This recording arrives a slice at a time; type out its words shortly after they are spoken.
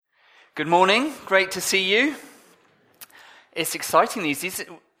Good morning, great to see you. It's exciting these days.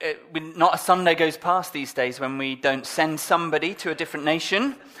 Not a Sunday goes past these days when we don't send somebody to a different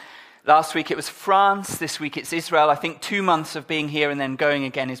nation. Last week it was France, this week it's Israel. I think 2 months of being here and then going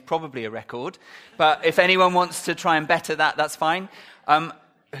again is probably a record. But if anyone wants to try and better that, that's fine.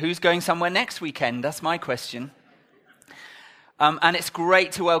 Who's going somewhere next weekend? That's my question. And it's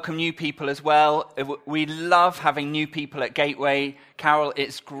great to welcome new people as well. We love having new people at Gateway. Carol,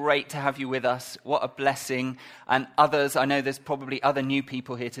 it's great to have you with us. What a blessing. And others, I know there's probably other new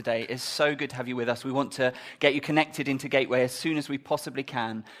people here today. It's so good to have you with us. We want to get you connected into Gateway as soon as we possibly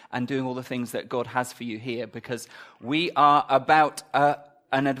can and doing all the things that God has for you here, because we are about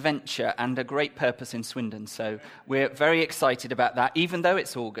an adventure and a great purpose in Swindon. So we're very excited about that, even though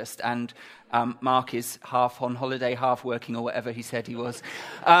it's August and Mark is half on holiday, half working, or whatever he said he was.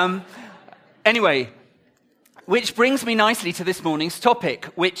 Anyway, which brings me nicely to this morning's topic,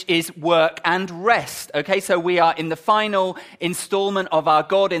 which is work and rest. Okay, so we are in the final installment of our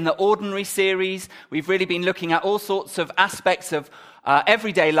God in the Ordinary series. We've really been looking at all sorts of aspects of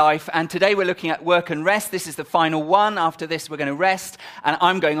everyday life, and today we're looking at work and rest. This is the final one. After this, we're going to rest, and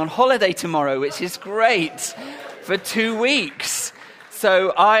I'm going on holiday tomorrow, which is great, for 2 weeks.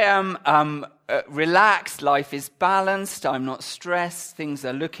 So I am relaxed, life is balanced, I'm not stressed, things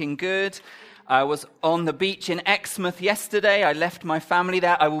are looking good. I was on the beach in Exmouth yesterday. I left my family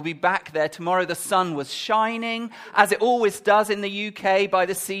there. I will be back there tomorrow. The sun was shining, as it always does in the UK by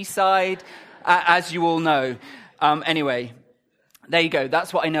the seaside, as you all know. Anyway, there you go.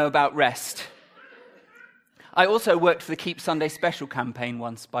 That's what I know about rest. I also worked for the Keep Sunday Special campaign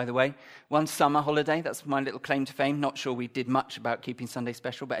once, by the way. One summer holiday. That's my little claim to fame. Not sure we did much about keeping Sunday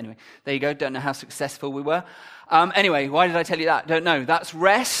Special, but anyway, there you go. Don't know how successful we were. Anyway, why did I tell you that? Don't know. That's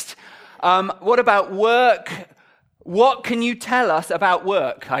rest. What about work? What can you tell us about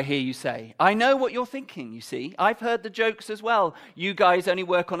work, I hear you say? I know what you're thinking, you see. I've heard the jokes as well. You guys only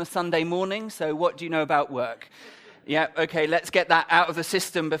work on a Sunday morning, so what do you know about work? Yeah, okay, let's get that out of the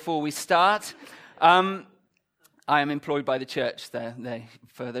system before we start. I am employed by the church there,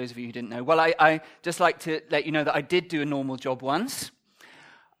 for those of you who didn't know. Well, I just like to let you know that I did do a normal job once.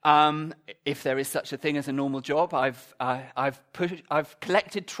 If there is such a thing as a normal job, I've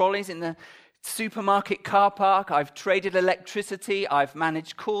collected trolleys in the supermarket car park. I've traded electricity. I've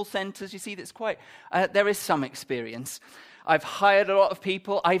managed call centres. You see, there is some experience. I've hired a lot of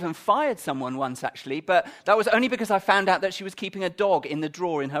people. I even fired someone once, actually, but that was only because I found out that she was keeping a dog in the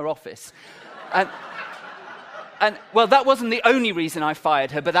drawer in her office. And well, that wasn't the only reason I fired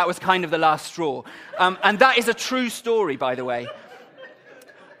her, but that was kind of the last straw. And that is a true story, by the way.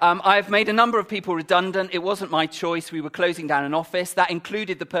 I've made a number of people redundant. It wasn't my choice. We were closing down an office. That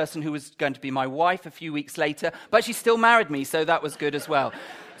included the person who was going to be my wife a few weeks later, but she still married me, so that was good as well.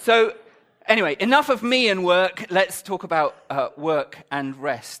 So anyway, enough of me and work. Let's talk about work and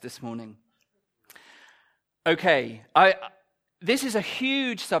rest this morning. Okay, this is a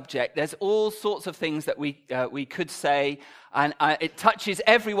huge subject. There's all sorts of things that we could say, and it touches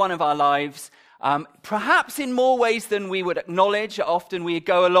every one of our lives, perhaps in more ways than we would acknowledge. Often we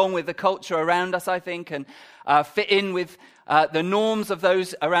go along with the culture around us, I think, and fit in with the norms of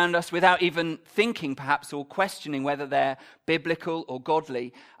those around us without even thinking, perhaps, or questioning whether they're biblical or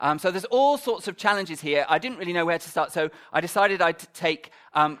godly. So there's all sorts of challenges here. I didn't really know where to start, so I decided I'd take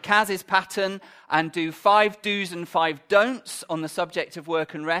Kaz's pattern and do 5 do's and 5 don'ts on the subject of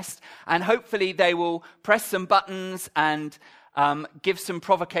work and rest, and hopefully they will press some buttons and give some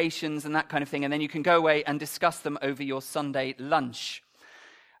provocations and that kind of thing, and then you can go away and discuss them over your Sunday lunch,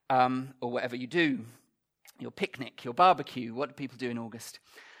 or whatever you do. Your picnic, your barbecue. What do people do in August?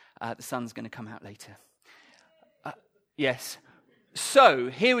 The sun's going to come out later. Yes. So,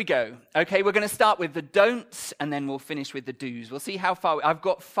 here we go. Okay, we're going to start with the don'ts, and then we'll finish with the do's. We'll see how far... I've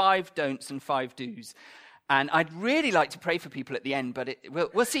got 5 don'ts and 5 do's. And I'd really like to pray for people at the end, but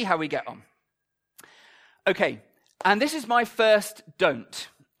we'll see how we get on. Okay, and this is my first don't.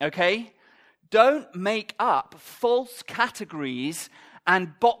 Okay? Don't make up false categories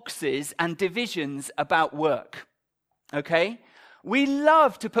and boxes and divisions about work, okay? We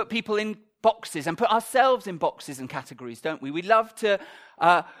love to put people in boxes and put ourselves in boxes and categories, don't we? We love to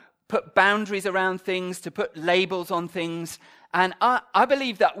put boundaries around things, to put labels on things, and I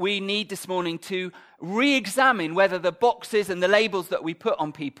believe that we need this morning to re-examine whether the boxes and the labels that we put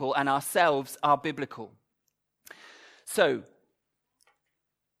on people and ourselves are biblical. So,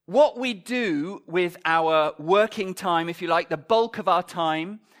 what we do with our working time, if you like, the bulk of our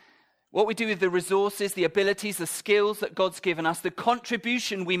time, what we do with the resources, the abilities, the skills that God's given us, the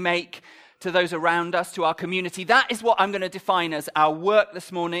contribution we make to those around us, to our community, that is what I'm going to define as our work this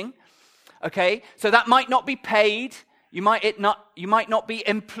morning. Okay? So that might not be paid. You might not be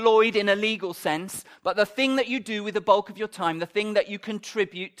employed in a legal sense, but the thing that you do with the bulk of your time, the thing that you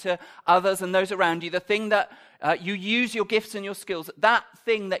contribute to others and those around you, the thing that you use your gifts and your skills, that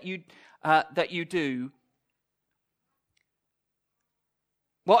thing that you do.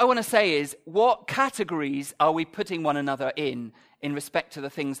 What I want to say is, what categories are we putting one another in respect to the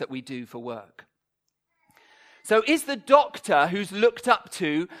things that we do for work? So is the doctor who's looked up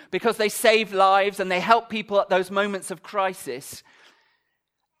to because they save lives and they help people at those moments of crisis,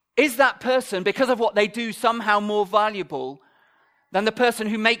 is that person, because of what they do, somehow more valuable than the person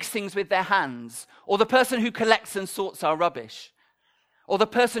who makes things with their hands, or the person who collects and sorts our rubbish, or the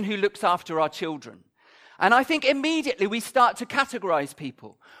person who looks after our children? And I think immediately we start to categorize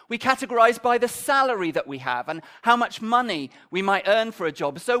people. We categorize by the salary that we have and how much money we might earn for a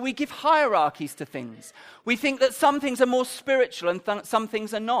job. So we give hierarchies to things. We think that some things are more spiritual and some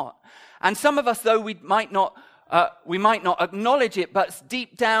things are not. And some of us, though we might not acknowledge it, but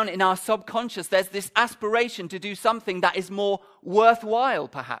deep down in our subconscious, there's this aspiration to do something that is more worthwhile,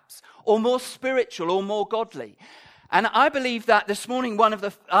 perhaps, or more spiritual or more godly. And I believe that this morning,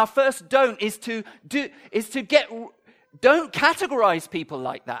 our first don't don't categorize people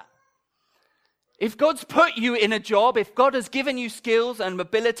like that. If God's put you in a job, if God has given you skills and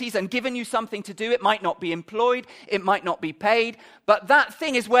abilities and given you something to do, it might not be employed, it might not be paid, but that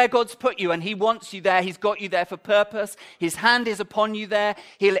thing is where God's put you and He wants you there. He's got you there for purpose. His hand is upon you there.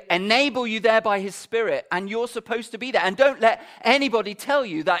 He'll enable you there by His Spirit, and you're supposed to be there. And don't let anybody tell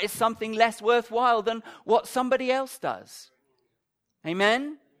you that it's something less worthwhile than what somebody else does.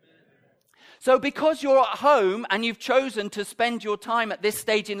 Amen? So because you're at home and you've chosen to spend your time at this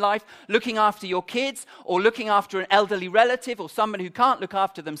stage in life looking after your kids or looking after an elderly relative or somebody who can't look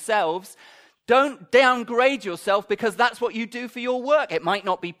after themselves, don't downgrade yourself because that's what you do for your work. It might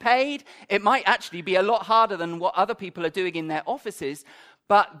not be paid. It might actually be a lot harder than what other people are doing in their offices.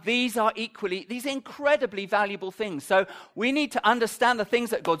 But these are these incredibly valuable things. So we need to understand the things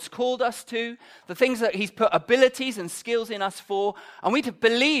that God's called us to, the things that He's put abilities and skills in us for, and we need to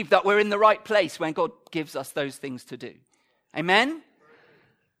believe that we're in the right place when God gives us those things to do. Amen?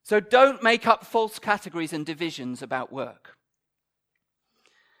 So don't make up false categories and divisions about work.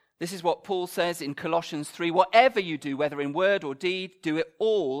 This is what Paul says in Colossians 3. Whatever you do, whether in word or deed, do it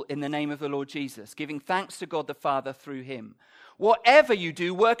all in the name of the Lord Jesus, giving thanks to God the Father through Him. Whatever you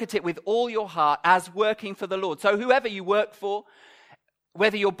do, work at it with all your heart as working for the Lord. So whoever you work for,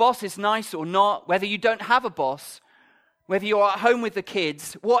 whether your boss is nice or not, whether you don't have a boss, whether you're at home with the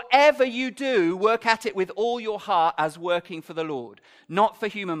kids, whatever you do, work at it with all your heart as working for the Lord, not for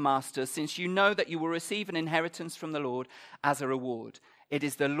human masters, since you know that you will receive an inheritance from the Lord as a reward. It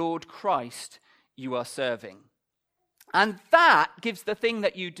is the Lord Christ you are serving. And that gives the thing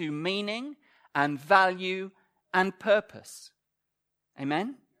that you do meaning and value and purpose.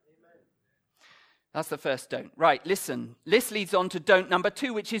 Amen? That's the first don't. Right, listen. This leads on to don't number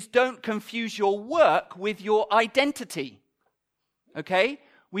 2, which is don't confuse your work with your identity. Okay?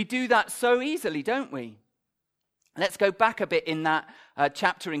 We do that so easily, don't we? Let's go back a bit in that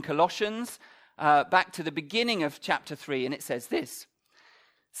chapter in Colossians, back to the beginning of chapter 3, and it says this.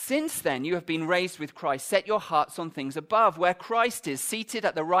 Since then you have been raised with Christ. Set your hearts on things above, where Christ is seated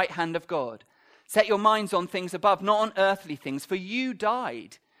at the right hand of God. Set your minds on things above, not on earthly things, for you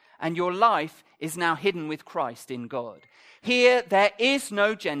died, and your life is now hidden with Christ in God. Here there is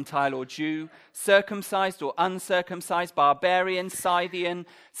no Gentile or Jew, circumcised or uncircumcised, barbarian, Scythian,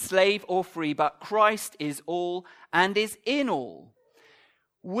 slave or free, but Christ is all and is in all.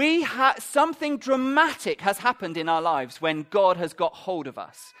 Something dramatic has happened in our lives when God has got hold of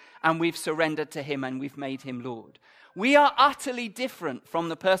us and we've surrendered to Him and we've made Him Lord. We are utterly different from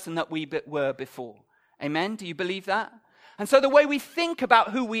the person that we were before. Amen? Do you believe that? And so the way we think about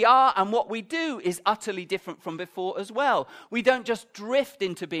who we are and what we do is utterly different from before as well. We don't just drift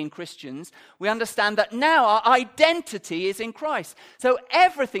into being Christians. We understand that now our identity is in Christ. So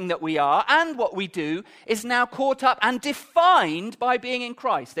everything that we are and what we do is now caught up and defined by being in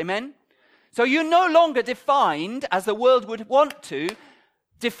Christ. Amen? So you're no longer defined, as the world would want to,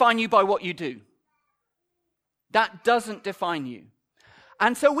 define you by what you do. That doesn't define you.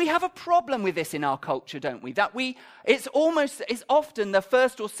 And so we have a problem with this in our culture, don't we? It's often the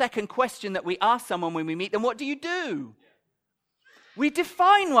first or second question that we ask someone when we meet them, what do you do? We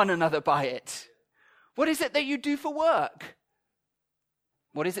define one another by it. What is it that you do for work?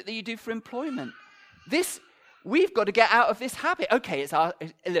 What is it that you do for employment? We've got to get out of this habit. Okay,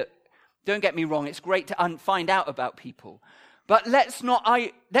 look, don't get me wrong, it's great to find out about people. But let's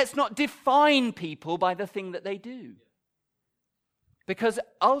not define people by the thing that they do. Because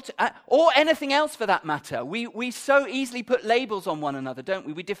or anything else for that matter. We so easily put labels on one another, don't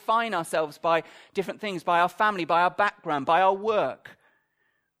we? We define ourselves by different things, by our family, by our background, by our work,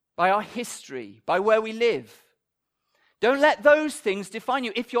 by our history, by where we live. Don't let those things define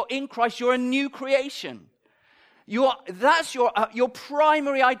you. If you're in Christ, you're a new creation. That's your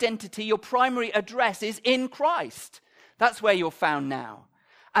primary identity, your primary address is in Christ. That's where you're found now.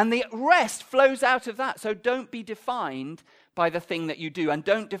 And the rest flows out of that. So don't be defined by the thing that you do, and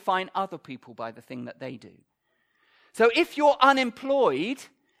don't define other people by the thing that they do. So if you're unemployed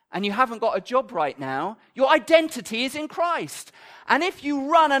and you haven't got a job right now, your identity is in Christ. And if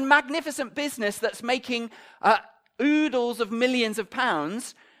you run a magnificent business that's making oodles of millions of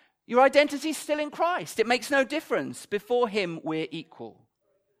pounds, your identity is still in Christ. It makes no difference. Before him, we're equal.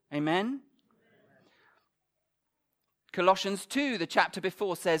 Amen? Colossians 2, the chapter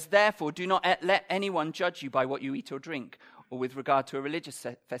before, says, therefore, do not let anyone judge you by what you eat or drink, or with regard to a religious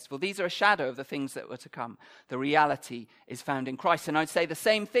festival. These are a shadow of the things that were to come. The reality is found in Christ. And I'd say the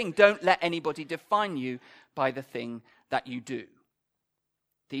same thing. Don't let anybody define you by the thing that you do.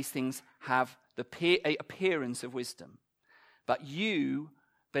 These things have the appearance of wisdom. But you,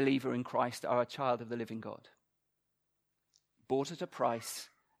 believer in Christ, are a child of the living God. Bought at a price,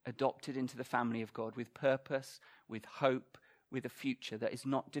 adopted into the family of God with purpose, with hope, with a future that is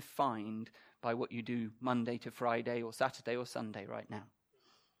not defined by what you do Monday to Friday or Saturday or Sunday right now.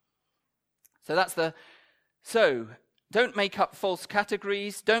 So don't make up false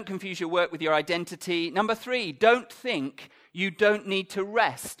categories. Don't confuse your work with your identity. Number 3, don't think you don't need to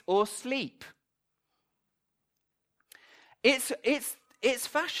rest or sleep. It's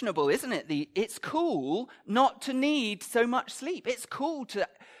fashionable, isn't it? It's cool not to need so much sleep. It's cool to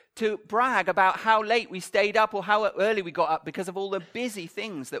brag about how late we stayed up or how early we got up because of all the busy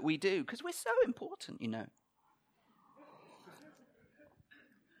things that we do, because we're so important, you know.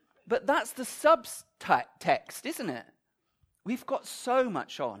 But that's the subtext, isn't it? We've got so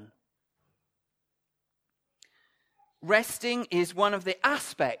much on. Resting is one of the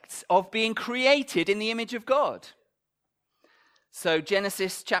aspects of being created in the image of God. So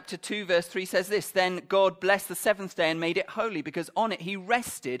Genesis chapter 2 verse 3 says this, then God blessed the seventh day and made it holy because on it he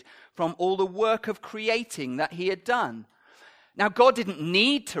rested from all the work of creating that he had done. Now God didn't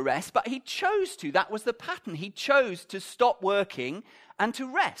need to rest, but he chose to. That was the pattern. He chose to stop working and to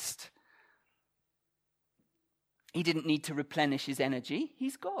rest. He didn't need to replenish his energy.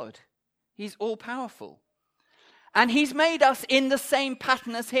 He's God. He's all powerful. And he's made us in the same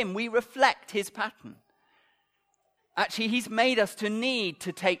pattern as him. We reflect his pattern. Actually, he's made us to need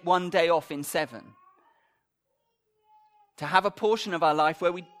to take one day off in 7. To have a portion of our life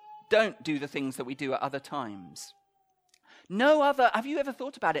where we don't do the things that we do at other times. Have you ever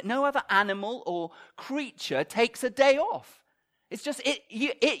thought about it? No other animal or creature takes a day off. It's just,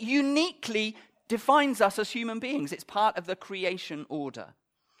 it uniquely defines us as human beings. It's part of the creation order.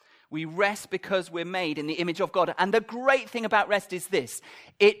 We rest because we're made in the image of God. And the great thing about rest is this.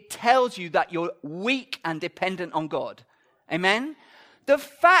 It tells you that you're weak and dependent on God. Amen? The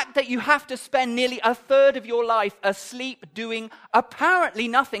fact that you have to spend nearly a third of your life asleep doing apparently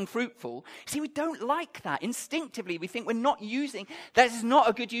nothing fruitful. See, we don't like that. Instinctively, we think that is not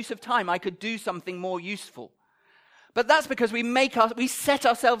a good use of time. I could do something more useful. But that's because we set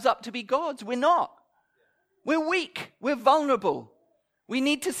ourselves up to be gods. We're not. We're weak. We're vulnerable. We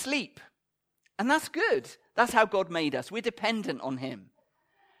need to sleep. And that's good. That's how God made us. We're dependent on him.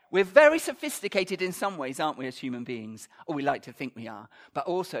 We're very sophisticated in some ways, aren't we, as human beings? Or we like to think we are. But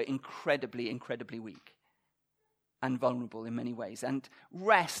also incredibly, incredibly weak. And vulnerable in many ways. And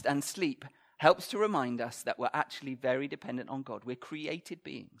rest and sleep helps to remind us that we're actually very dependent on God. We're created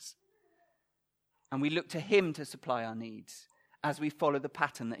beings. And we look to him to supply our needs as we follow the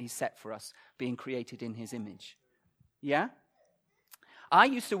pattern that he set for us, being created in his image. Yeah? I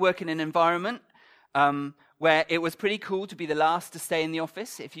used to work in an environment where it was pretty cool to be the last to stay in the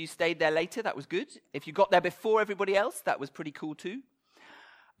office. If you stayed there later, that was good. If you got there before everybody else, that was pretty cool too.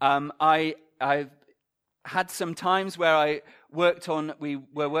 I've had some times where we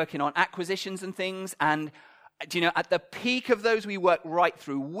were working on acquisitions and things, and at the peak of those, we worked right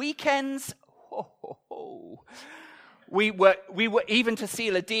through weekends. We were even to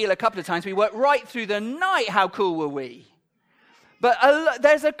seal a deal a couple of times. We worked right through the night. How cool were we? But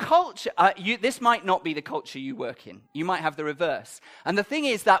there's a culture. This might not be the culture you work in. You might have the reverse. And the thing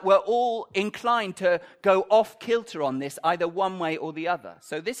is that we're all inclined to go off kilter on this, either one way or the other.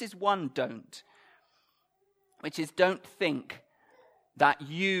 So this is one don't, which is don't think that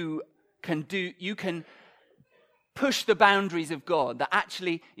you can push the boundaries of God. That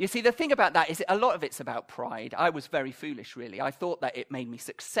actually, you see, the thing about that is a lot of it's about pride. I was very foolish, really. I thought that it made me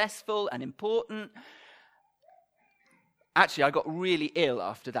successful and important. Actually, I got really ill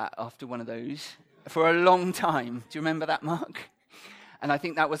after one of those, for a long time. Do you remember that, Mark? And I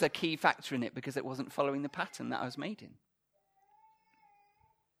think that was a key factor in it, because it wasn't following the pattern that I was made in.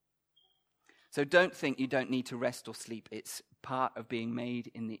 So don't think you don't need to rest or sleep. It's part of being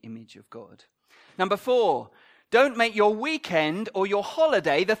made in the image of God. Number 4, don't make your weekend or your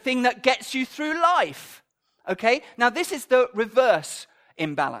holiday the thing that gets you through life. Okay? Now this is the reverse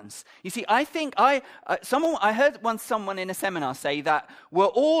imbalance. You see, I think I heard once someone in a seminar say that we're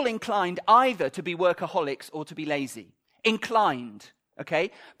all inclined either to be workaholics or to be lazy. Inclined.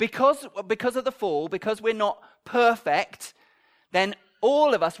 Okay? Because of the fall, because we're not perfect, then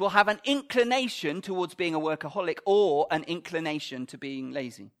all of us will have an inclination towards being a workaholic or an inclination to being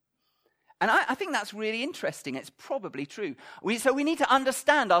lazy. And I think that's really interesting. It's probably true. So we need to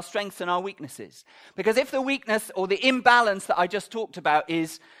understand our strengths and our weaknesses. Because if the weakness or the imbalance that I just talked about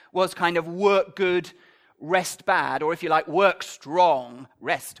was kind of work good, rest bad, or if you like, work strong,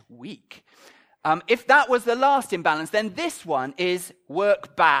 rest weak. If that was the last imbalance, then this one is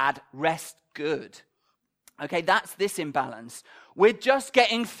work bad, rest good. Okay, that's this imbalance. We're just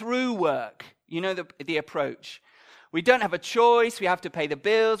getting through work. You know the approach. We don't have a choice. We have to pay the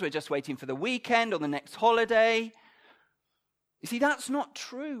bills. We're just waiting for the weekend or the next holiday. You see, that's not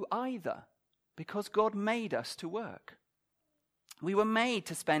true either, because God made us to work. We were made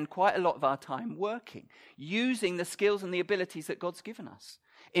to spend quite a lot of our time working, using the skills and the abilities that God's given us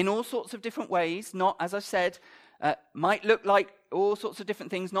in all sorts of different ways. Not, as I said, might look like all sorts of different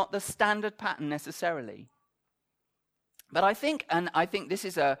things, not the standard pattern necessarily. But I think this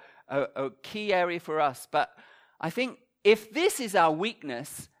is a key area for us, but I think if this is our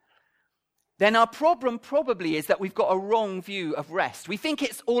weakness, then our problem probably is that we've got a wrong view of rest. We think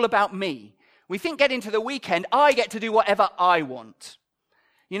it's all about me. We think getting to the weekend, I get to do whatever I want.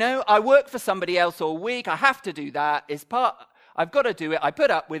 You know, I work for somebody else all week. I have to do that. I've got to do it. I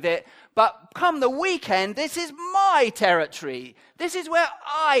put up with it. But come the weekend, this is my territory. This is where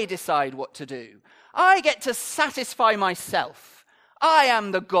I decide what to do. I get to satisfy myself. I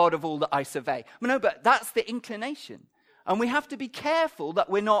am the God of all that I survey. No, but that's the inclination. And we have to be careful that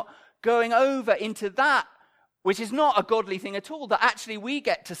we're not going over into that, which is not a godly thing at all, that actually we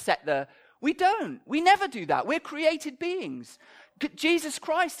get to set we don't. We never do that. We're created beings. Jesus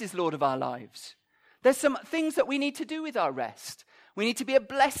Christ is Lord of our lives. There's some things that we need to do with our rest. We need to be a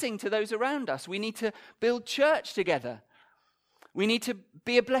blessing to those around us. We need to build church together. We need to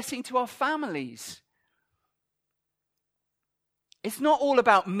be a blessing to our families. It's not all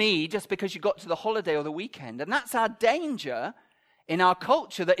about me just because you got to the holiday or the weekend. And that's our danger in our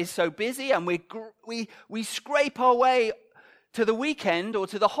culture that is so busy, and we scrape our way to the weekend or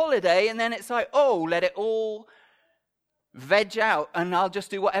to the holiday, and then it's like, oh, let it all veg out and I'll just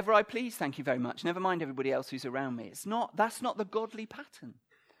do whatever I please, thank you very much. Never mind everybody else who's around me. That's not the godly pattern.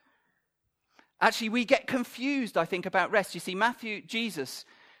 Actually, we get confused, I think, about rest. You see, Jesus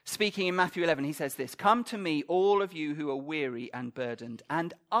speaking in Matthew 11, he says this, "Come to me, all of you who are weary and burdened,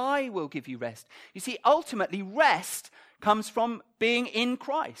 and I will give you rest." You see, ultimately, rest comes from being in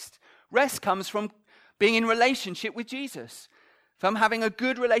Christ. Rest comes from being in relationship with Jesus, from having a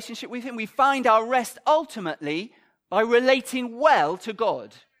good relationship with him. We find our rest ultimately by relating well to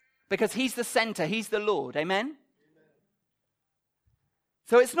God, because he's the center, he's the Lord. Amen?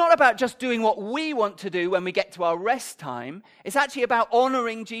 So it's not about just doing what we want to do when we get to our rest time. It's actually about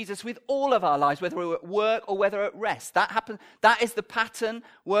honoring Jesus with all of our lives, whether we're at work or whether at rest. That is the pattern,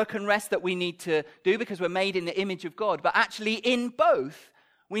 work and rest, that we need to do because we're made in the image of God. But actually in both,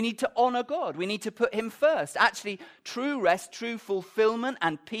 we need to honor God. We need to put him first. Actually, true rest, true fulfillment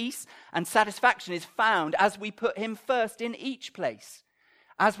and peace and satisfaction is found as we put him first in each place.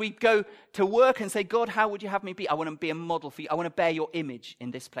 As we go to work and say, God, how would you have me be? I want to be a model for you. I want to bear your image in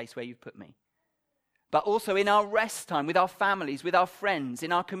this place where you've put me. But also in our rest time, with our families, with our friends,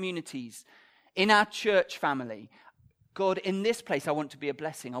 in our communities, in our church family. God, in this place, I want to be a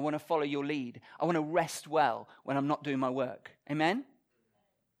blessing. I want to follow your lead. I want to rest well when I'm not doing my work. Amen?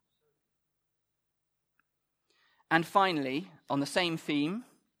 And finally, on the same theme,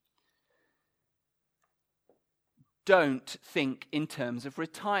 don't think in terms of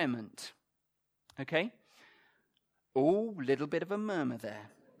retirement. Okay? Oh, little bit of a murmur there.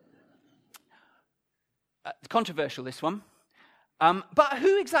 Controversial, this one. But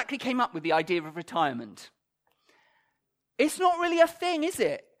who exactly came up with the idea of retirement? It's not really a thing, is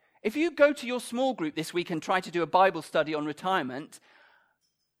it? If you go to your small group this week and try to do a Bible study on retirement,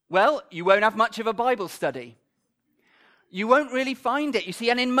 well, you won't have much of a Bible study. You won't really find it, you see.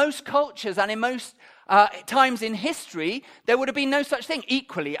 And in most cultures and in most times in history, there would have been no such thing,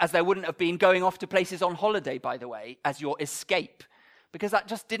 equally as there wouldn't have been going off to places on holiday, by the way, as your escape. Because that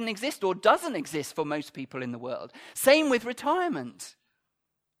just didn't exist or doesn't exist for most people in the world. Same with retirement.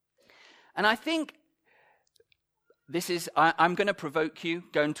 And I think I'm going to provoke you,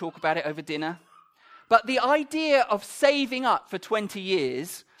 go and talk about it over dinner. But the idea of saving up for 20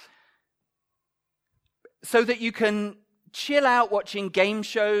 years so that you can chill out watching game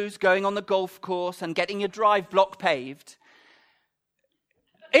shows, going on the golf course and getting your drive block paved,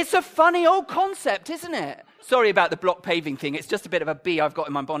 it's a funny old concept, isn't it? Sorry about the block paving thing. It's just a bit of a bee I've got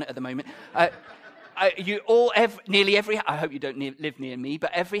in my bonnet at the moment. Nearly every, I hope you don't live near me,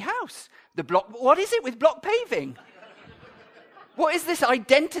 but every house. What is it with block paving? What is this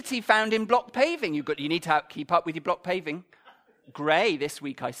identity found in block paving? You need to keep up with your block paving. Grey this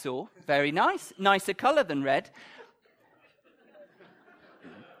week I saw. Very nice. Nicer colour than red.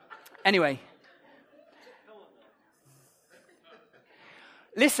 Anyway.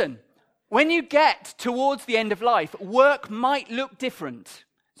 Listen, when you get towards the end of life, work might look different.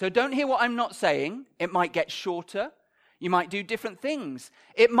 So don't hear what I'm not saying. It might get shorter. You might do different things.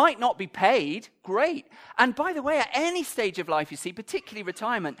 It might not be paid. Great. And by the way, at any stage of life, you see, particularly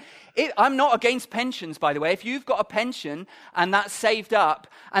retirement, I'm not against pensions, by the way. If you've got a pension and that's saved up,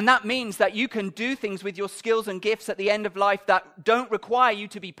 and that means that you can do things with your skills and gifts at the end of life that don't require you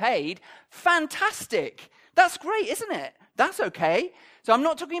to be paid, fantastic. That's great, isn't it? That's okay. So I'm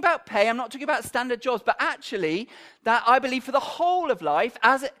not talking about pay, I'm not talking about standard jobs, but actually that I believe for the whole of life,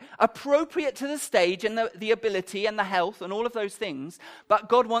 as appropriate to the stage and the ability and the health and all of those things, but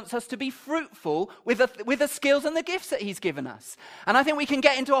God wants us to be fruitful with the skills and the gifts that he's given us. And I think we can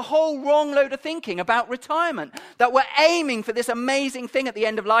get into a whole wrong load of thinking about retirement, that we're aiming for this amazing thing at the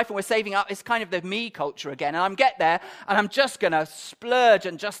end of life and we're saving up. It's kind of the me culture again. And I'm get there and I'm just going to splurge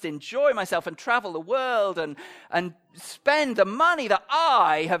and just enjoy myself and travel the world and spend the money that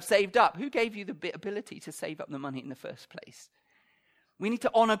I have saved up. Who gave you the ability to save up the money in the first place? We need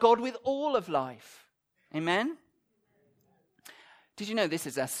to honor God with all of life. Amen? Did you know this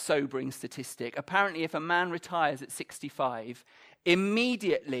is a sobering statistic? Apparently, if a man retires at 65,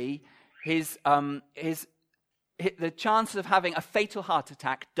 immediately the chances of having a fatal heart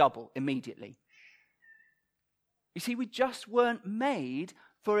attack double immediately. You see, we just weren't made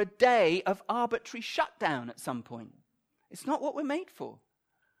for a day of arbitrary shutdown at some point. It's not what we're made for.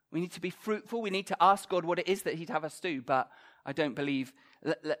 We need to be fruitful. We need to ask God what it is that he'd have us do. But I don't believe...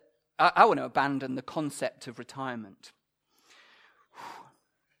 I want to abandon the concept of retirement.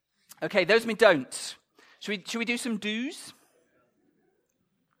 Okay, those are my don'ts. Should we do some do's?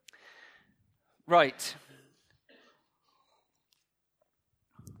 Right.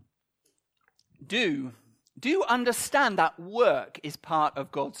 Do understand that work is part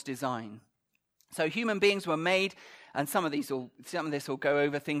of God's design. So human beings were made, and some of this will go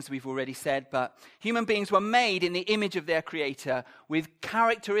over things we've already said, but human beings were made in the image of their Creator with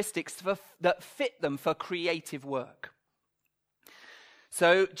characteristics that fit them for creative work.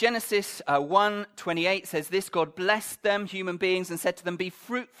 So Genesis 1:28 says this: God blessed them, human beings, and said to them, be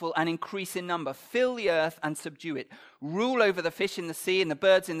fruitful and increase in number. Fill the earth and subdue it. Rule over the fish in the sea and the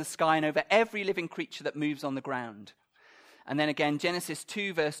birds in the sky and over every living creature that moves on the ground. And then again, Genesis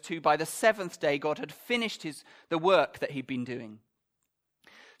 2 verse 2, by the seventh day God had finished the work that he'd been doing.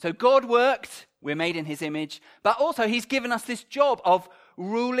 So God worked, we're made in his image, but also he's given us this job of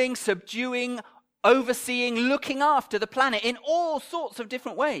ruling, subduing, overseeing, looking after the planet in all sorts of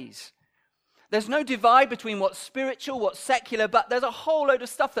different ways. There's no divide between what's spiritual, what's secular, but there's a whole load of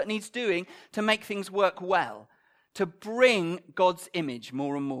stuff that needs doing to make things work well, to bring God's image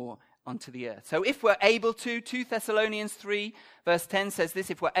more and more onto the earth. So if we're able to, 2 Thessalonians 3 verse 10 says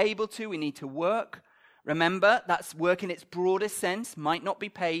this: if we're able to, we need to work. Remember, that's work in its broadest sense, might not be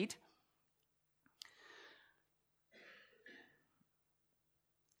paid.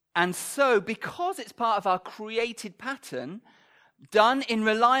 And so, because it's part of our created pattern, done in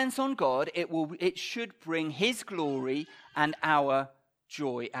reliance on God, it should bring his glory and our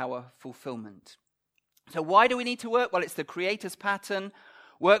joy, our fulfillment. So why do we need to work? Well, it's the Creator's pattern.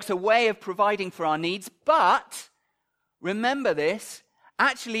 Work's a way of providing for our needs, but remember this,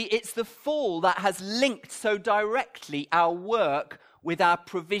 actually it's the fall that has linked so directly our work with our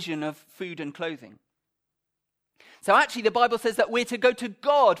provision of food and clothing. So actually the Bible says that we're to go to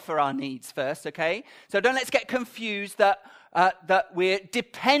God for our needs first, okay? So let's get confused that we're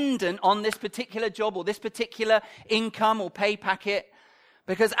dependent on this particular job or this particular income or pay packet.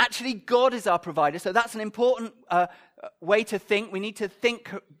 Because actually God is our provider. So that's an important way to think. We need to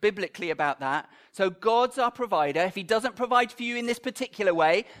think biblically about that. So God's our provider. If he doesn't provide for you in this particular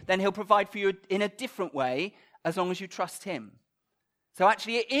way, then he'll provide for you in a different way as long as you trust him. So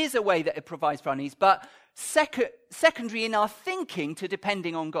actually it is a way that it provides for our needs, but secondary in our thinking to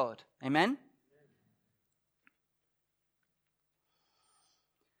depending on God. Amen?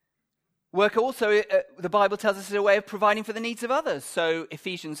 Work also, the Bible tells us, is a way of providing for the needs of others. So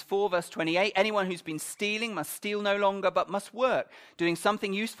Ephesians 4 verse 28, anyone who's been stealing must steal no longer, but must work, doing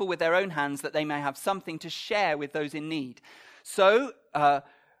something useful with their own hands that they may have something to share with those in need. So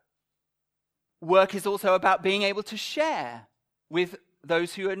work is also about being able to share with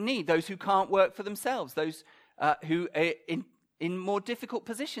those who are in need, those who can't work for themselves, those who are in more difficult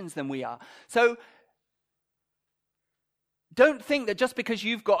positions than we are. So don't think that just because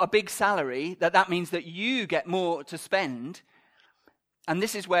you've got a big salary, that means that you get more to spend. And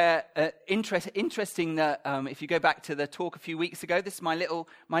this is where interesting that if you go back to the talk a few weeks ago, this is my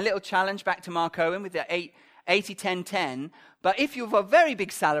little challenge back to Mark Owen with the 80-10-10. But if you have a very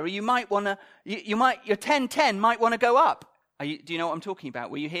big salary, you might want to, your 10-10 might want to go up. Do you know what I'm talking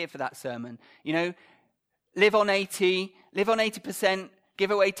about? Were you here for that sermon? You know, live on 80%. Give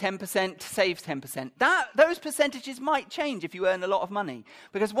away 10%, save 10%. Those percentages might change if you earn a lot of money.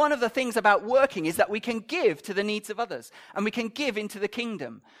 Because one of the things about working is that we can give to the needs of others. And we can give into the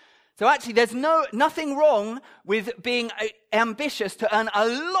kingdom. So actually there's nothing wrong with being ambitious to earn a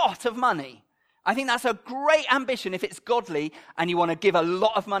lot of money. I think that's a great ambition if it's godly and you want to give a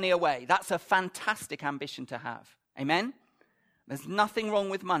lot of money away. That's a fantastic ambition to have. Amen? There's nothing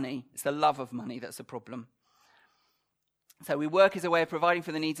wrong with money. It's the love of money that's a problem. So we work as a way of providing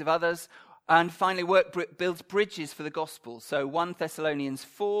for the needs of others. And finally, work builds bridges for the gospel. So 1 Thessalonians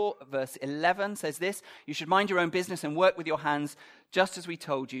 4, verse 11 says this, you should mind your own business and work with your hands, just as we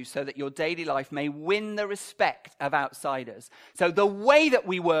told you, so that your daily life may win the respect of outsiders. So the way that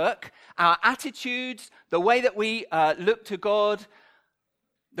we work, our attitudes, the way that we look to God,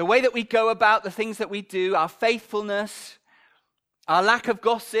 the way that we go about the things that we do, our faithfulness, our lack of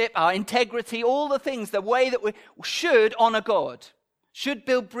gossip, our integrity, all the things, the way that we should honor God, should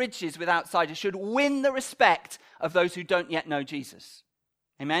build bridges with outsiders, should win the respect of those who don't yet know Jesus.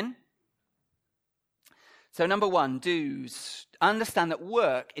 Amen? So 1, do's. Understand that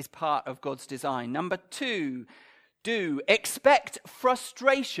work is part of God's design. 2, expect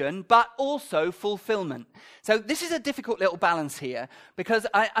frustration, but also fulfillment. So this is a difficult little balance here, because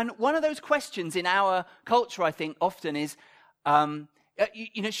and one of those questions in our culture, I think, often is,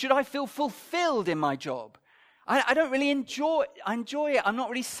 should I feel fulfilled in my job? I don't really enjoy it. I'm not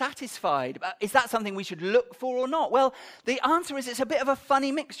really satisfied. Is that something we should look for or not? Well, the answer is it's a bit of a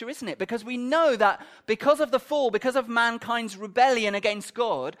funny mixture, isn't it? Because we know that because of the fall, because of mankind's rebellion against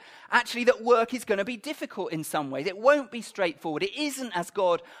God, actually that work is going to be difficult in some ways. It won't be straightforward. It isn't as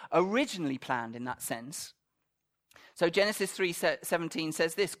God originally planned in that sense. So Genesis 3:17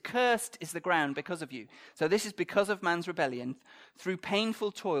 says this, cursed is the ground because of you. So this is because of man's rebellion. Through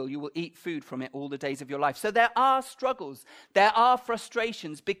painful toil, you will eat food from it all the days of your life. So there are struggles, there are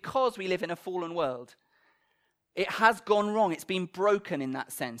frustrations because we live in a fallen world. It has gone wrong. It's been broken in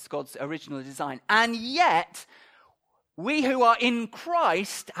that sense, God's original design. And yet, we who are in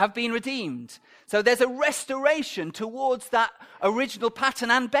Christ have been redeemed. So there's a restoration towards that original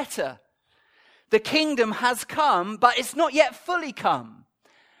pattern and better. The kingdom has come, but it's not yet fully come.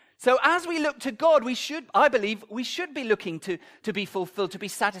 So as we look to God, I believe we should be looking to be fulfilled, to be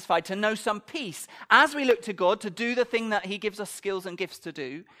satisfied, to know some peace. As we look to God to do the thing that he gives us skills and gifts to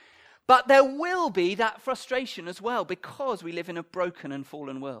do. But there will be that frustration as well, because we live in a broken and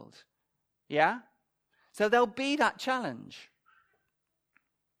fallen world. Yeah? So there'll be that challenge.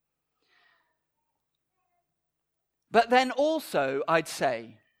 But then also, I'd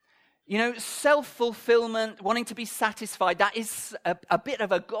say, self-fulfillment, wanting to be satisfied, that is a bit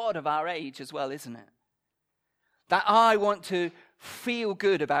of a god of our age as well, isn't it? That I want to feel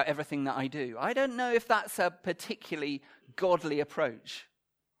good about everything that I do. I don't know if that's a particularly godly approach.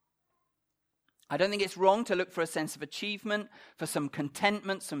 I don't think it's wrong to look for a sense of achievement, for some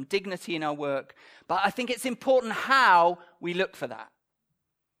contentment, some dignity in our work, but I think it's important how we look for that.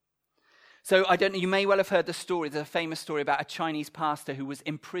 So I don't know, you may well have heard the story, there's a famous story about a Chinese pastor who was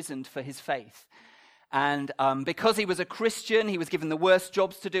imprisoned for his faith. And because he was a Christian, he was given the worst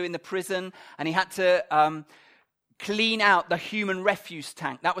jobs to do in the prison, and he had to clean out the human refuse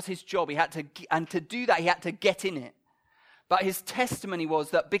tank. That was his job. And to do that, he had to get in it. But his testimony was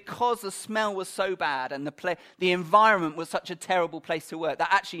that because the smell was so bad and the environment was such a terrible place to work, that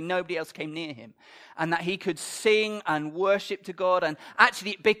actually nobody else came near him. And that he could sing and worship to God. And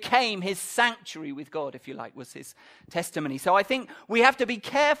actually it became his sanctuary with God, if you like, was his testimony. So I think we have to be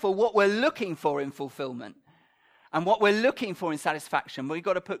careful what we're looking for in fulfillment. And what we're looking for in satisfaction. We've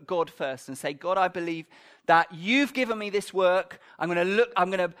got to put God first and say, God, I believe that you've given me this work. I'm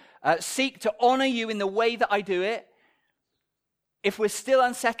going to seek to honor you in the way that I do it. If we're still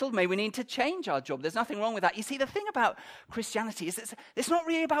unsettled, maybe we need to change our job. There's nothing wrong with that. You see, the thing about Christianity is it's not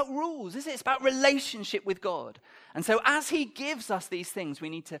really about rules, is it? It's about relationship with God. And so as he gives us these things, we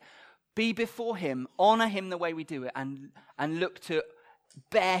need to be before him, honor him the way we do it, and look to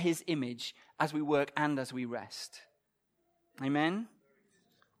bear his image as we work and as we rest. Amen?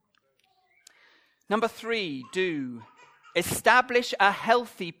 Number 3, establish a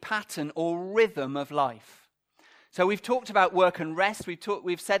healthy pattern or rhythm of life. So we've talked about work and rest.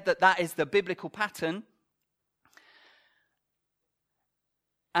 We've said that is the biblical pattern.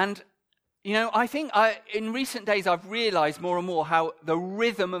 And, I think in recent days I've realized more and more how the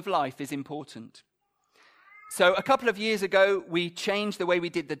rhythm of life is important. So a couple of years ago, we changed the way we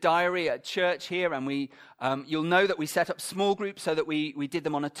did the diary at church here, and you'll know that we set up small groups so that we did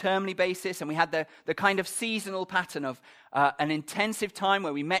them on a termly basis, and we had the kind of seasonal pattern of an intensive time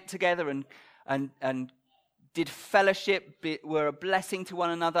where we met together and did fellowship, were a blessing to one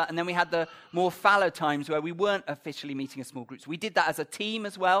another, and then we had the more fallow times where we weren't officially meeting as small groups. We did that as a team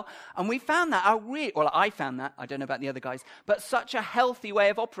as well, and we found that I found that, I don't know about the other guys, but such a healthy way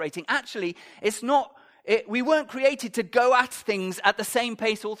of operating. Actually, we weren't created to go at things at the same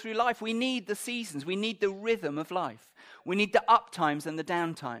pace all through life. We need the seasons, we need the rhythm of life. We need the up times and the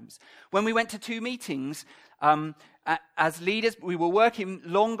down times. When we went to 2 meetings, as leaders, we were working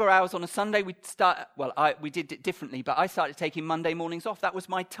longer hours on a Sunday. We did it differently, but I started taking Monday mornings off. That was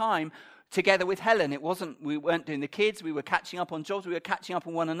my time together with Helen. We weren't doing the kids. We were catching up on jobs. We were catching up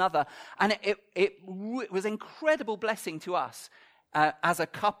on one another. And it was an incredible blessing to us as a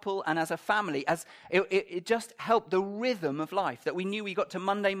couple and as a family. As it just helped the rhythm of life, that we knew we got to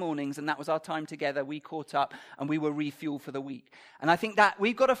Monday mornings and that was our time together. We caught up and we were refueled for the week. And I think that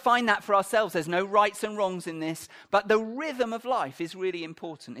we've got to find that for ourselves. There's no rights and wrongs in this, but the rhythm of life is really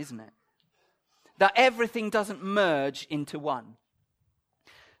important, isn't it? That everything doesn't merge into one.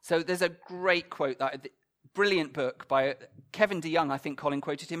 So there's a great quote, brilliant book by Kevin DeYoung. I think Colin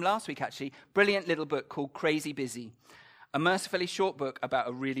quoted him last week, actually. Brilliant little book called Crazy Busy. A mercifully short book about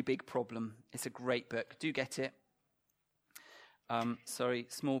a really big problem. It's a great book. Do get it.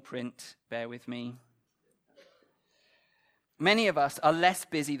 Small print. Bear with me. Many of us are less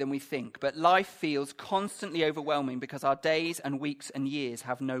busy than we think, but life feels constantly overwhelming because our days and weeks and years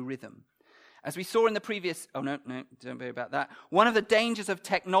have no rhythm. As we saw in the previous... Oh, no, don't worry about that. One of the dangers of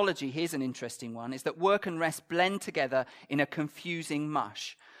technology, here's an interesting one, is that work and rest blend together in a confusing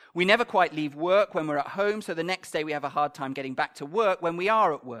mush. We never quite leave work when we're at home, so the next day we have a hard time getting back to work when we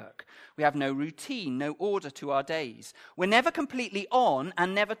are at work. We have no routine, no order to our days. We're never completely on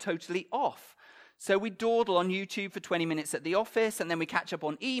and never totally off. So we dawdle on YouTube for 20 minutes at the office, and then we catch up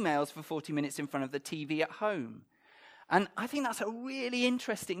on emails for 40 minutes in front of the TV at home. And I think that's a really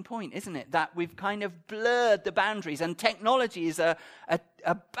interesting point, isn't it? That we've kind of blurred the boundaries, and technology is a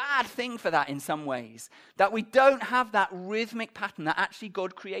bad thing for that in some ways. That we don't have that rhythmic pattern that actually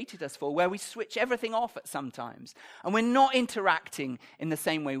God created us for, where we switch everything off at some times, and we're not interacting in the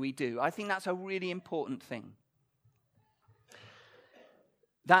same way we do. I think that's a really important thing.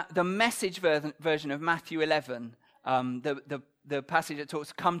 That the Message version of Matthew 11, the passage that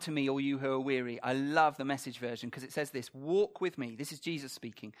talks, "Come to me, all you who are weary." I love the Message version because it says this: "Walk with me." This is Jesus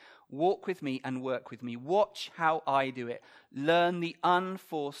speaking. "Walk with me and work with me. Watch how I do it. Learn the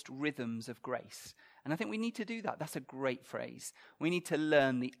unforced rhythms of grace." And I think we need to do that. That's a great phrase. We need to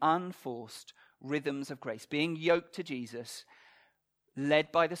learn the unforced rhythms of grace, being yoked to Jesus,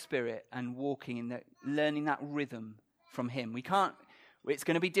 led by the Spirit, and walking in learning that rhythm from him. It's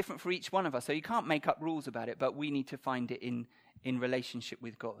going to be different for each one of us, so you can't make up rules about it, but we need to find it in relationship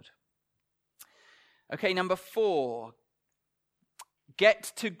with God. Okay, number 4. Get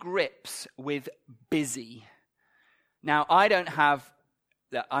to grips with busy. Now, I'm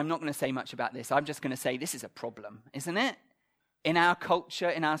not going to say much about this. I'm just going to say this is a problem, isn't it? In our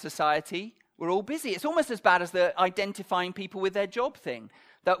culture, in our society, we're all busy. It's almost as bad as the identifying people with their job thing.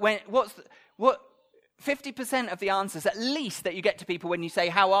 That 50% of the answers, at least, that you get to people when you say,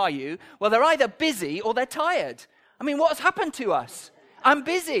 "How are you?" Well, they're either busy or they're tired. I mean, what's happened to us? I'm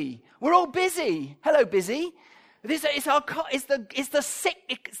busy. We're all busy. Hello, busy. It's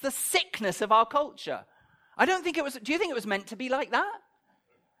the sickness of our culture. I don't think it was. Do you think it was meant to be like that?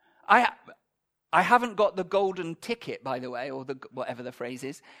 I haven't got the golden ticket, by the way, or whatever the phrase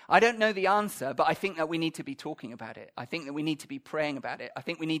is. I don't know the answer, but I think that we need to be talking about it. I think that we need to be praying about it. I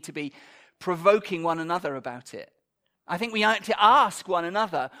think we need to be provoking one another about it. I think we need to ask one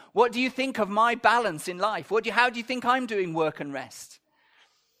another, what do you think of my balance in life? How do you think I'm doing work and rest?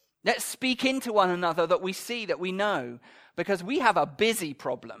 Let's speak into one another that we see, that we know, because we have a busy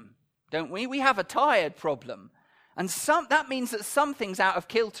problem, don't we? We have a tired problem. And that means that something's out of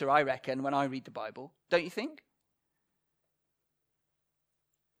kilter, I reckon, when I read the Bible. Don't you think?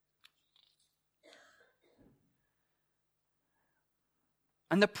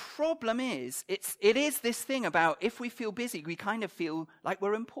 And the problem is, it is this thing about if we feel busy, we kind of feel like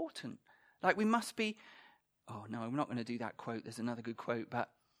we're important. Like we must be, oh no, I'm not going to do that quote. There's another good quote, but...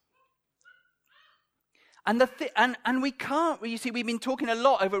 And we can't, you see, we've been talking a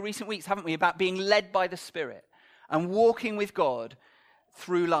lot over recent weeks, haven't we, about being led by the Spirit and walking with God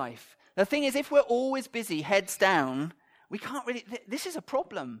through life. The thing is, if we're always busy, heads down, we can't really, this is a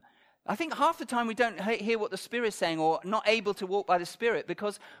problem. I think half the time we don't hear what the Spirit's saying or not able to walk by the Spirit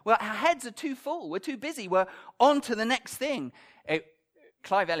because, well, our heads are too full. We're too busy. We're on to the next thing.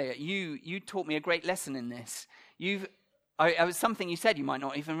 Clive Elliott, you taught me a great lesson in this. It was something you said, you might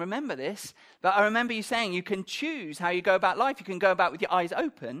not even remember this, but I remember you saying you can choose how you go about life. You can go about with your eyes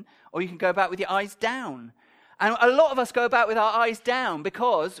open or you can go about with your eyes down. And a lot of us go about with our eyes down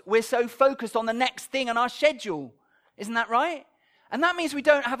because we're so focused on the next thing on our schedule. Isn't that right? And that means we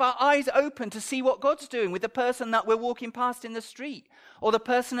don't have our eyes open to see what God's doing with the person that we're walking past in the street, or the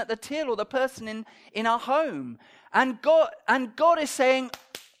person at the till, or the person in our home. And God is saying,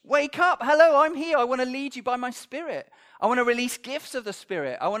 wake up, hello, I'm here. I want to lead you by my Spirit. I want to release gifts of the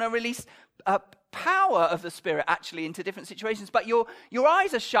Spirit. I want to release power of the Spirit actually into different situations. But your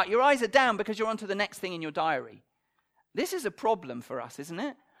eyes are shut, your eyes are down because you're on to the next thing in your diary. This is a problem for us, isn't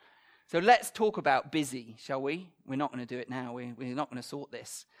it? So let's talk about busy, shall we? We're not going to do it now. We're not going to sort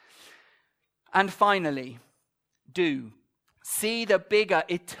this. And finally, see the bigger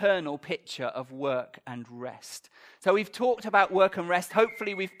eternal picture of work and rest. So we've talked about work and rest.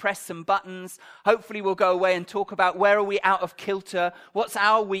 Hopefully we've pressed some buttons. Hopefully we'll go away and talk about where are we out of kilter? What's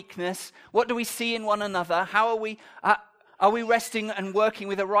our weakness? What do we see in one another? How are we resting and working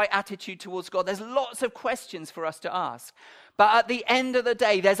with the right attitude towards God? There's lots of questions for us to ask. But at the end of the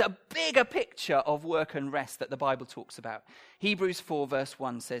day, there's a bigger picture of work and rest that the Bible talks about. Hebrews 4 verse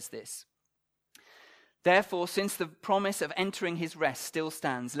 1 says this. Therefore, since the promise of entering his rest still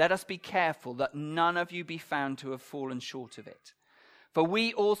stands, let us be careful that none of you be found to have fallen short of it. For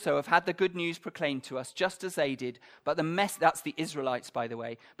we also have had the good news proclaimed to us, just as they did, but that's the Israelites, by the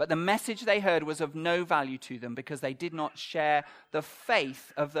way, but the message they heard was of no value to them because they did not share the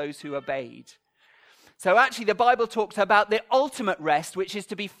faith of those who obeyed. So actually the Bible talks about the ultimate rest, which is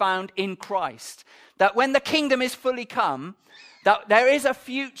to be found in Christ. That when the kingdom is fully come, that there is a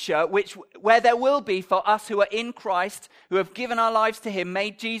future where there will be for us who are in Christ, who have given our lives to him,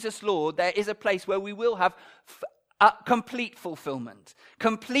 made Jesus Lord, there is a place where we will have complete fulfillment,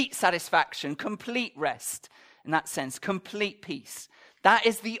 complete satisfaction, complete rest, in that sense, complete peace. That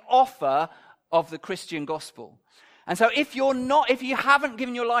is the offer of the Christian gospel. And so if you haven't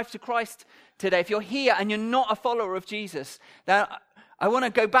given your life to Christ today, if you're here and you're not a follower of Jesus, then I want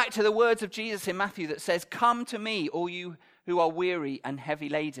to go back to the words of Jesus in Matthew that says, come to me, all you who are weary and heavy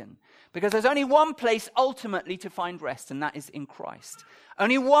laden. Because there's only one place ultimately to find rest, and that is in Christ.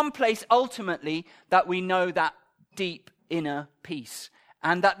 Only one place ultimately that we know that deep inner peace.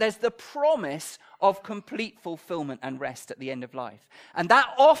 And that there's the promise of complete fulfillment and rest at the end of life. And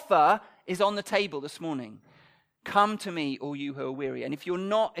that offer is on the table this morning. Come to me, all you who are weary. And if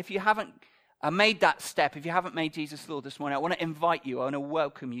you haven't made that step, if you haven't made Jesus Lord this morning, I want to invite you, I want to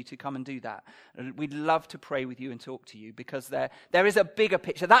welcome you to come and do that. We'd love to pray with you and talk to you because there is a bigger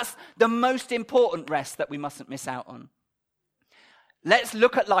picture. That's the most important rest that we mustn't miss out on. Let's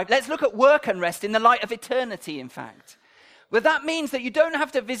look at life. Let's look at work and rest in the light of eternity, in fact. But that means that you don't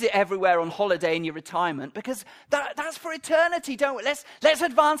have to visit everywhere on holiday in your retirement because that's for eternity, don't we? Let's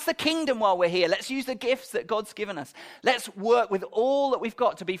advance the kingdom while we're here. Let's use the gifts that God's given us. Let's work with all that we've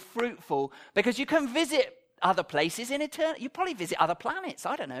got to be fruitful because you can visit other places in eternity. You probably visit other planets,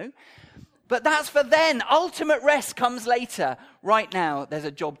 I don't know. But that's for then. Ultimate rest comes later. Right now, there's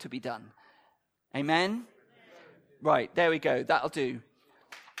a job to be done. Amen? Right, there we go. That'll do.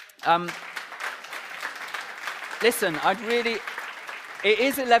 Listen, it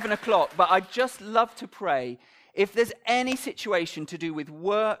is 11 o'clock, but I'd just love to pray. If there's any situation to do with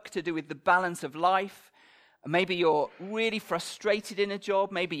work, to do with the balance of life, Maybe you're really frustrated in a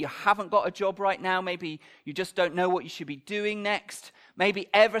job. Maybe you haven't got a job right now. Maybe you just don't know what you should be doing next. Maybe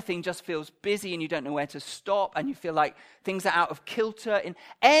everything just feels busy and you don't know where to stop and you feel like things are out of kilter. In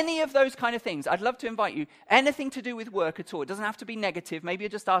any of those kind of things, I'd love to invite you, anything to do with work at all. It doesn't have to be negative. Maybe you're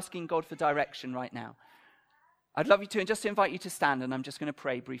just asking God for direction right now. I'd love you to, and just to invite you to stand, and I'm just going to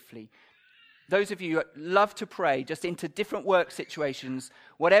pray briefly. Those of you who love to pray just into different work situations,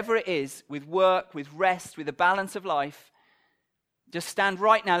 whatever it is, with work, with rest, with the balance of life, just stand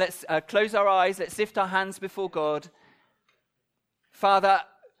right now. Let's close our eyes. Let's lift our hands before God. Father,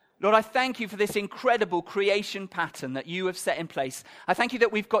 Lord, I thank you for this incredible creation pattern that you have set in place. I thank you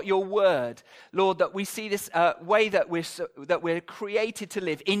that we've got your word, Lord, that we see this way that we're created to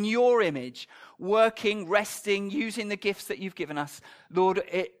live in your image, working, resting, using the gifts that you've given us. Lord,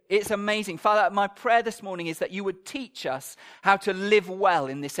 it's amazing. Father, my prayer this morning is that you would teach us how to live well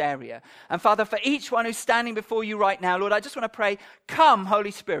in this area. And Father, for each one who's standing before you right now, Lord, I just want to pray, come,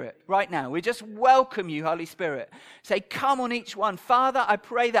 Holy Spirit, right now. We just welcome you, Holy Spirit. Say, come on each one. Father, I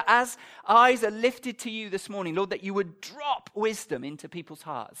pray that as eyes are lifted to you this morning, Lord, that you would drop wisdom into people's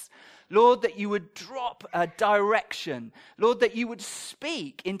hearts. Lord, that you would drop a direction. Lord, that you would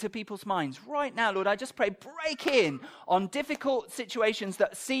speak into people's minds. Right now, Lord, I just pray, break in on difficult situations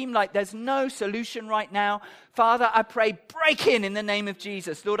that seem like there's no solution right now. Father, I pray, break in the name of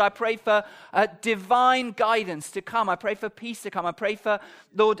Jesus. Lord, I pray for divine guidance to come. I pray for peace to come. I pray for,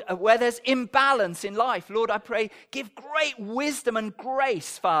 Lord, where there's imbalance in life. Lord, I pray, give great wisdom and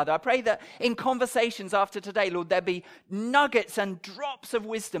grace, Father. I pray that in conversations after today, Lord, there be nuggets and drops of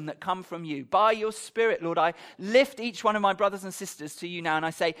wisdom that come from you. By your Spirit, Lord, I lift each one of my brothers and sisters to you now, and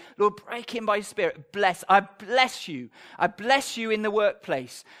I say, Lord, break in by your Spirit. Bless. I bless you. I bless you in the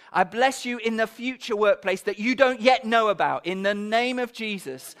workplace. I bless you in the future workplace that you don't yet know about. In the name of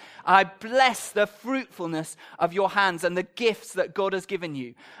Jesus, I bless the fruitfulness of your hands and the gifts that God has given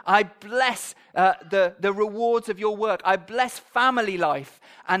you. I bless the rewards of your work. I bless family life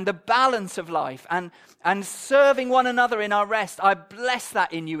and the balance of life and serving one another in our rest. I bless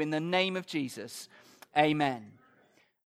that in you in the name of Jesus. Amen.